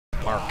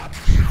Mark.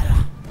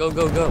 Go,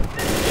 go, go.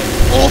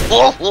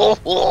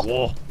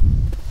 Whoa.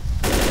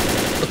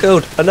 Look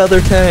out,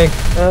 another tank.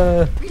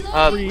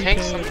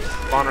 Tanks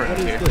spawn around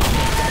here.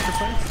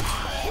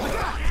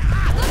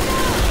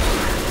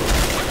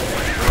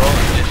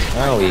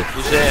 Owie.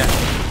 Who's there?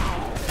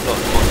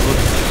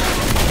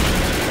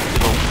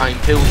 Little pine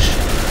pills.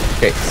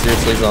 Okay,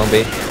 seriously,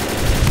 zombie.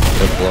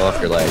 Don't blow off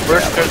your leg.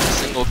 First there's a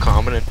single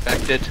common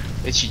infected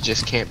that you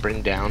just can't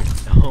bring down.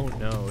 Oh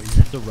no, you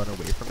have to run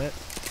away from it?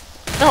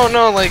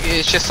 No, like,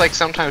 it's just like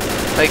sometimes,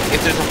 like,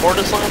 if there's a horde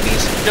of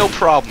zombies, no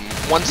problem.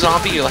 One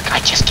zombie, you're like, I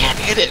just can't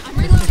hit it.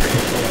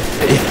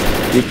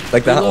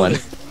 Like that one.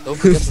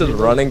 Who's just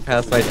running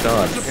past my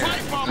shots?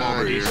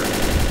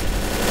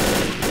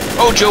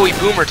 Oh, Joey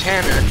Boomer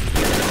Tanner.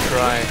 You can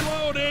try.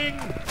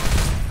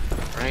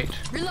 Right.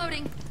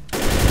 Reloading.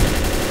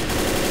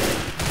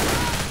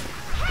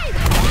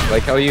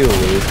 Like how you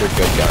lose with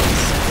good guns.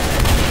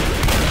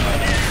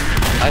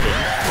 I did.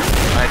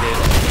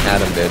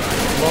 Adam did.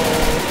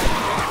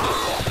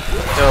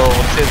 So,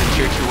 let's say the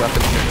tier 2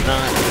 weapons are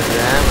not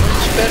that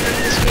much better in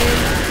this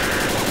game.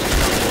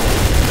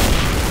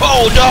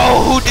 Oh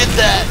no! Who did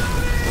that?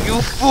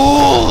 You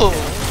fool!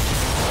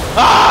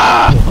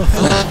 Ah!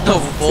 No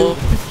fool.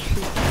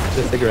 Just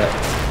a cigarette.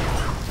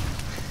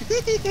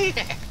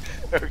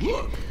 Okay.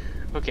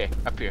 Okay,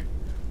 up here.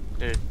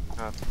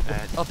 Not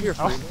bad. Up here,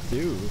 Oh, Freeman.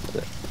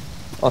 dude.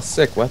 Oh,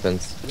 sick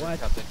weapons. What?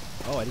 Nothing.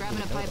 Oh, I didn't Grabbing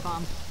a even know pipe that.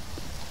 bomb.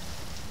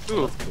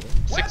 Ooh.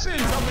 Weapons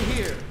over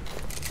here.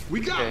 We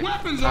got Okay,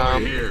 weapons over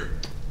here.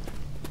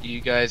 You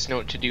guys know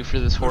what to do for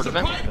this horde There's a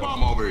event? pipe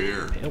bomb over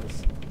here.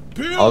 Pills.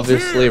 Pills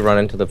Obviously, here. run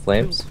into the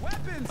flames.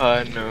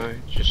 No,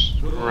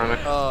 just run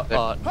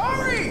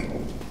Hurry!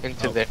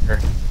 into there.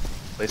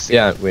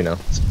 Yeah, we know.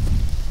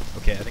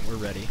 Okay, I think we're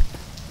ready.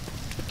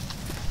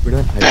 We're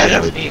not Bad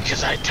of hiding. me,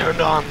 because I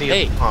turned on the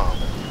Hey. alarm.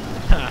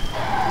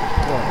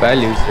 Bye,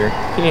 loser.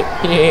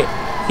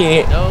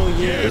 No,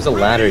 yeah. There's a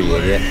ladder, you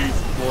idiot.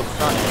 Well, it's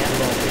not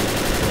animal.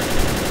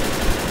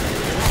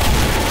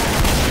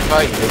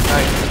 Fight,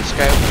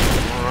 scout.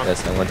 Yes,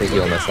 I want to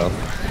heal myself.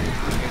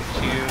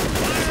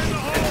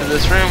 Into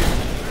this room.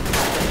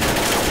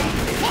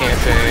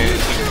 Camping.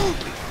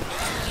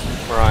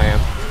 Where I am.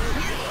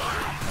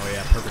 Oh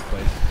yeah, perfect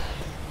place.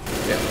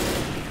 Yeah.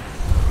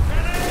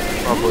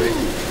 Probably.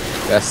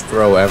 Best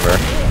throw ever.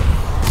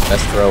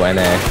 Best throw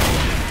NA.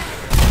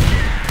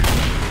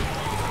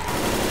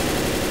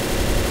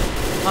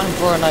 Time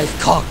for a nice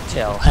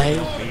cocktail, hey?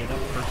 Being up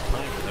first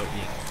time without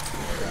being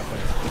trapped.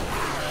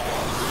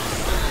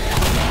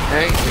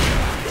 Hey.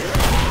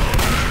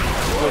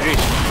 Oh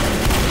jeez.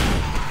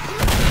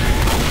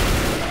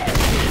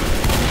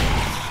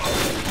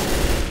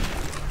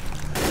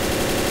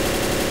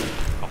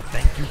 Oh,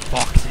 thank you,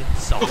 box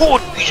insult. Oh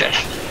Jesus!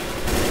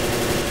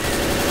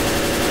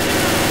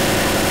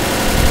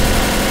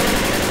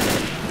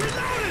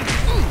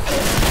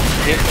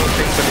 Ain't no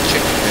thing but a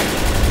chicken thing.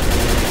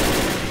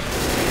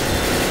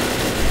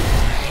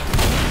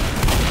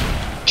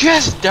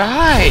 Just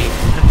die!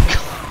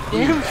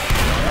 Damn.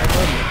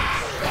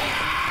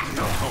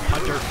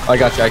 I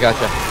gotcha, I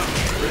gotcha.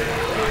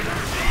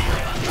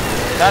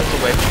 That's a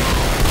witch.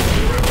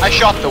 I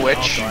shot the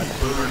witch.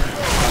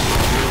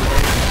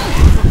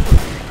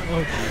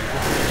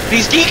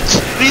 These geeks!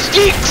 These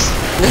geeks!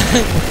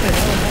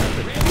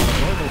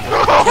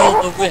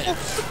 Kill the witch.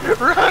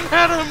 Run,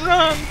 Adam,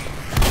 run!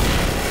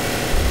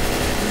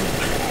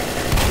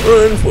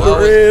 Run,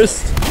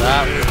 Forrest!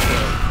 That was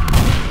good.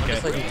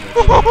 Just like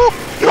No!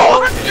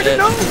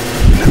 No!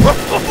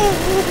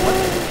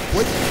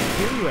 What did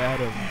you do,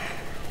 Adam?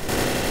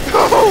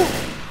 No!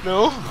 No!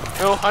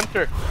 No,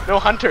 Hunter! No,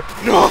 Hunter!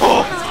 No!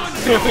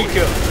 There we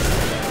go.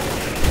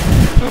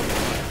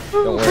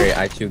 Don't worry,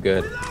 I too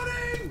good.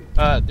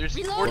 There's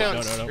 4 No,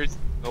 downstairs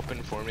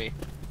open for me.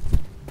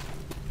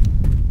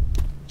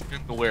 In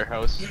the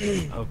warehouse.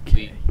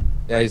 Okay.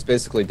 Yeah, he's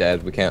basically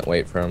dead. We can't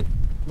wait for him.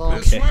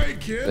 This Okay. way,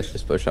 kid. Let's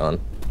just push on.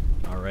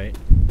 Alright.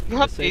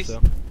 Not Say these.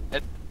 so.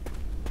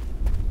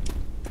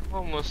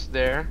 Almost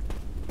there.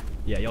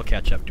 Yeah, you'll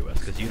catch up to us,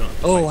 because you don't have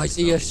to Oh, fight I these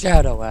see a zombies.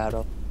 shadow,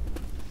 Adam.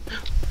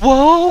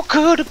 Whoa,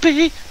 could it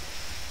be?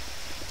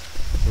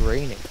 It's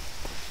raining.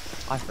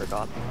 I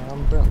forgot my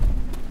umbrella.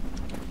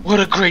 What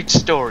a great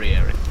story,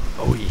 Eric.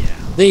 Oh yeah.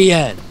 The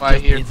end. Why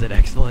here? It's an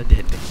excellent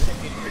ending.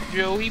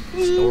 Joey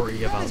Boo.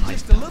 Story of a Just a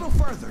lifetime. little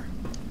further.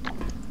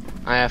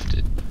 I have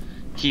to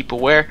keep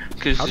aware,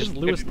 because How does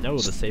Lewis know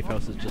the safe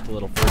house is just a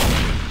little further?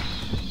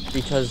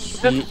 Because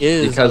he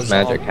is. Because a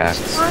magic zombie.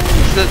 hacks.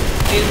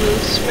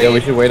 Yeah, Yeah, we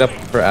should wait up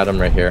for Adam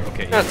right here.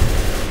 Okay. Not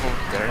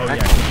Oh there.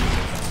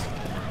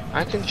 yeah.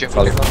 I can jump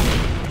Probably in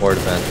horde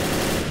event.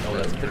 Oh,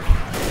 that's good.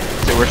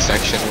 the word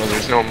section where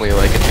there's normally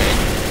like a tank.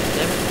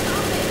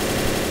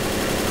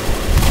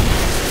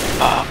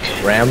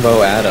 Okay.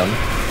 Rambo Adam.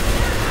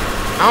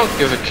 I don't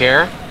give a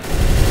care.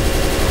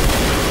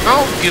 I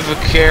don't give a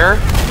care.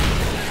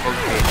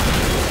 Okay.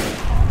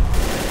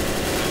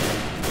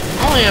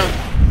 I only have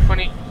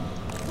 20.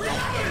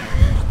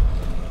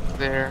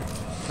 There.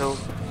 Kill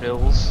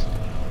Bills.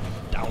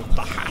 Down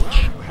the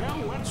hatch. Hell,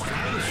 let's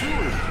try the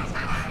sewers.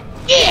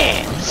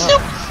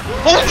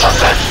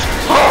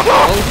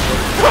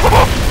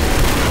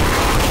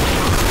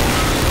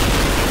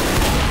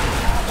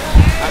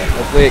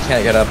 Obviously it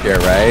can't get up here,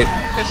 right?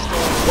 Pistol.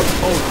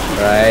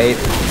 Right?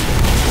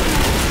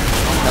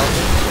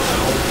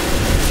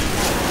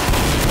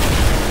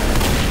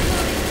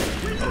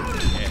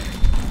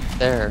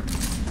 There.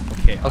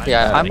 Okay. Okay,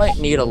 I might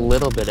need a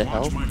little bit of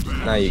help.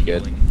 Now you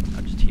good.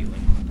 I'm just healing.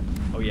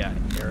 Oh yeah,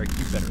 Eric,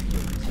 you better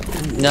heal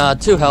yourself. Nah,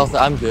 2 health.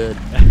 I'm good.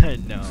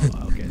 No.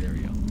 Okay, there we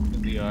go.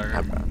 We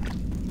are.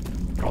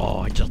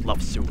 Oh, I just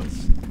love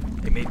sewers.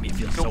 They made me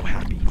feel so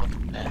happy.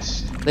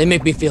 Yes. They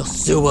make me feel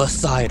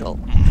suicidal.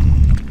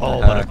 Oh,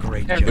 what a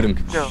great joke.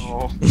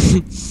 No.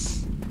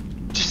 Just.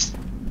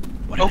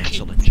 What an Okay,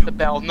 excellent joke. the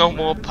bell. No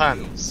more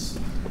puns.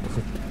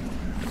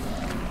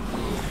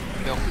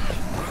 No.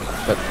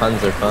 But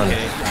puns are fun.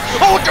 Okay.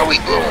 Oh, Joey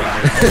Boo!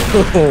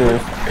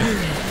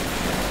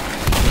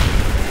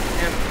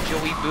 And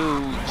Joey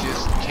Boo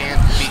just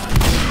can't beat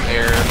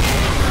there.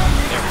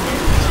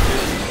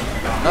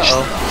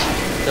 Uh-oh.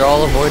 They're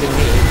all avoiding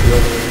me.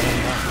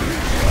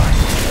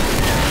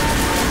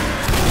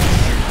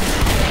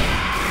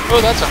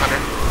 Oh, that's 100.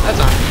 That's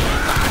 100.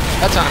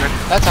 That's 100.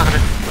 That's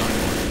 100.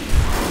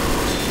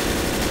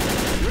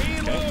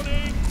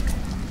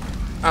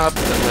 Up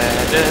the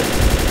ladder.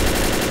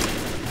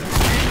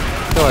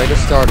 No, I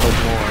just started with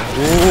more.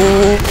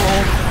 Ooh.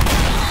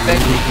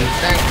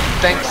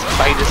 Thanks,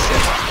 Spider Sim.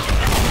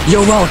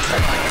 You're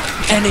welcome.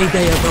 Any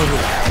day of the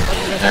week.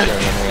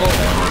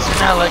 It's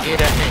an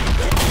alligator hand.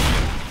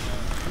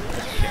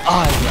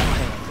 I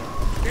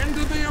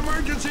Into the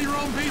emergency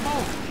room,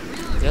 people!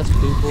 Yes,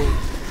 people.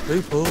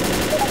 People.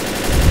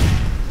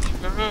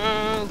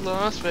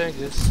 Las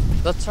Vegas.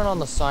 Let's turn on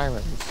the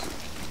sirens.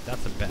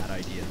 That's a bad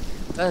idea.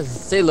 That's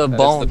c'est le That is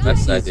bon the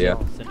best décision. idea.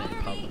 Send it in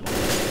public.